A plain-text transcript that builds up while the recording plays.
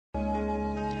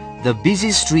The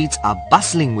busy streets are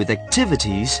bustling with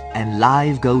activities and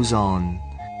life goes on.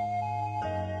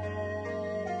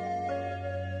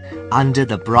 Under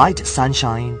the bright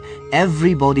sunshine,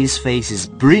 everybody's face is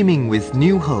brimming with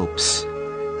new hopes.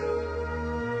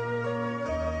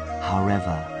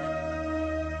 However,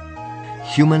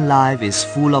 human life is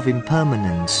full of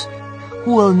impermanence.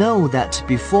 Who will know that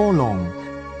before long,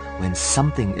 when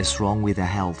something is wrong with their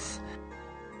health,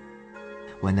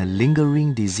 when a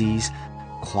lingering disease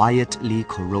quietly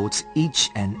corrodes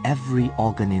each and every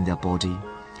organ in their body,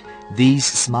 these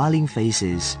smiling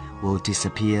faces will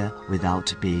disappear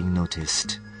without being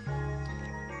noticed.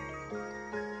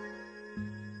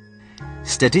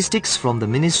 Statistics from the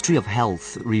Ministry of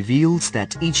Health reveals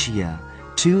that each year,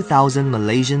 2,000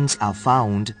 Malaysians are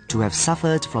found to have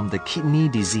suffered from the kidney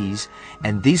disease,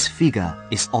 and this figure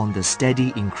is on the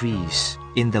steady increase.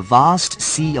 In the vast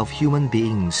sea of human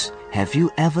beings, have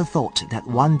you ever thought that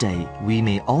one day we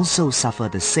may also suffer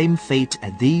the same fate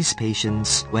as these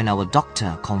patients when our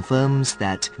doctor confirms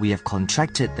that we have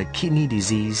contracted the kidney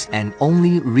disease and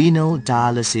only renal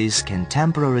dialysis can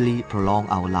temporarily prolong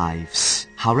our lives?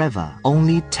 However,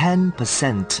 only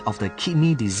 10% of the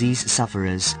kidney disease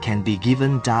sufferers can be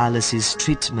given dialysis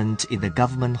treatment in the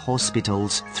government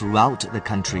hospitals throughout the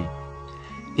country.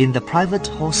 In the private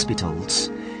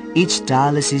hospitals, each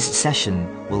dialysis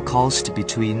session will cost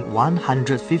between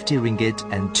 150 ringgit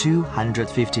and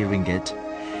 250 ringgit,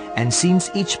 and since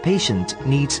each patient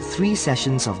needs 3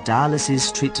 sessions of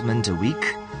dialysis treatment a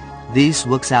week, this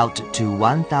works out to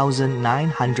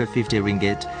 1,950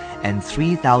 ringgit and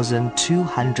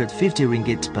 3,250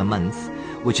 ringgit per month,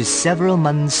 which is several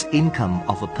months' income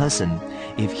of a person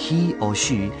if he or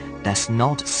she does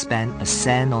not spend a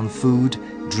cent on food,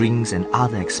 drinks and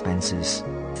other expenses.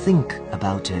 Think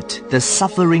about it. The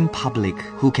suffering public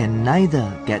who can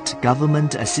neither get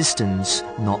government assistance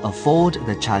nor afford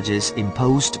the charges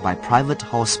imposed by private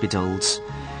hospitals,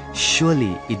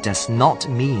 surely it does not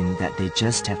mean that they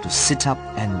just have to sit up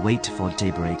and wait for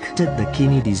daybreak. The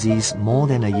kidney disease more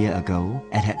than a year ago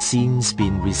and had since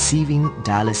been receiving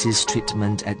dialysis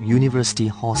treatment at University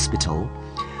Hospital,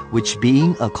 which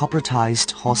being a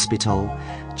corporatized hospital,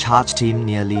 charged him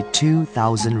nearly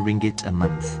 2,000 ringgit a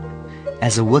month.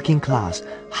 As a working class,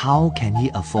 how can he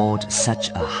afford such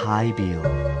a high bill?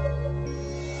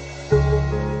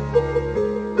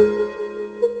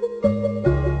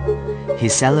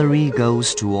 His salary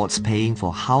goes towards paying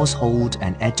for household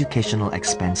and educational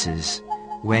expenses.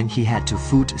 When he had to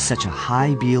foot such a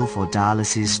high bill for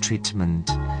dialysis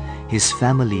treatment, his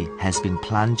family has been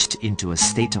plunged into a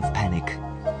state of panic.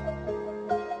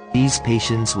 These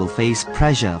patients will face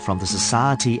pressure from the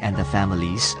society and the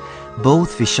families,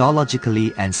 both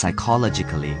physiologically and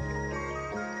psychologically.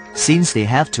 Since they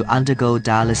have to undergo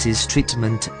dialysis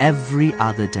treatment every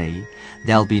other day,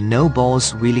 there'll be no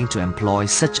boss willing to employ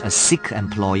such a sick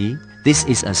employee. This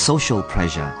is a social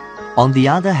pressure. On the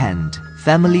other hand,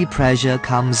 family pressure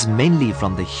comes mainly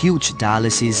from the huge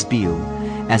dialysis bill.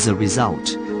 As a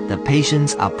result, the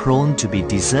patients are prone to be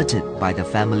deserted by the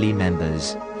family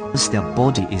members. Their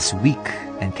body is weak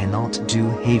and cannot do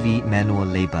heavy manual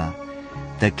labor.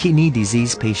 The kidney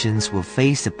disease patients will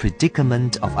face the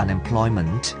predicament of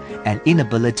unemployment and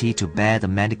inability to bear the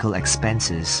medical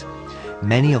expenses.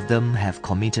 Many of them have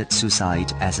committed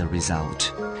suicide as a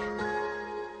result.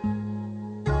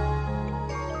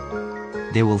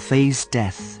 They will face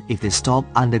death if they stop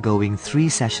undergoing 3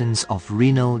 sessions of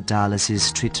renal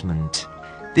dialysis treatment.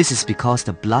 This is because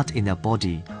the blood in their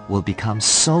body will become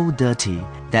so dirty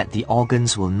that the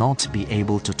organs will not be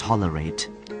able to tolerate.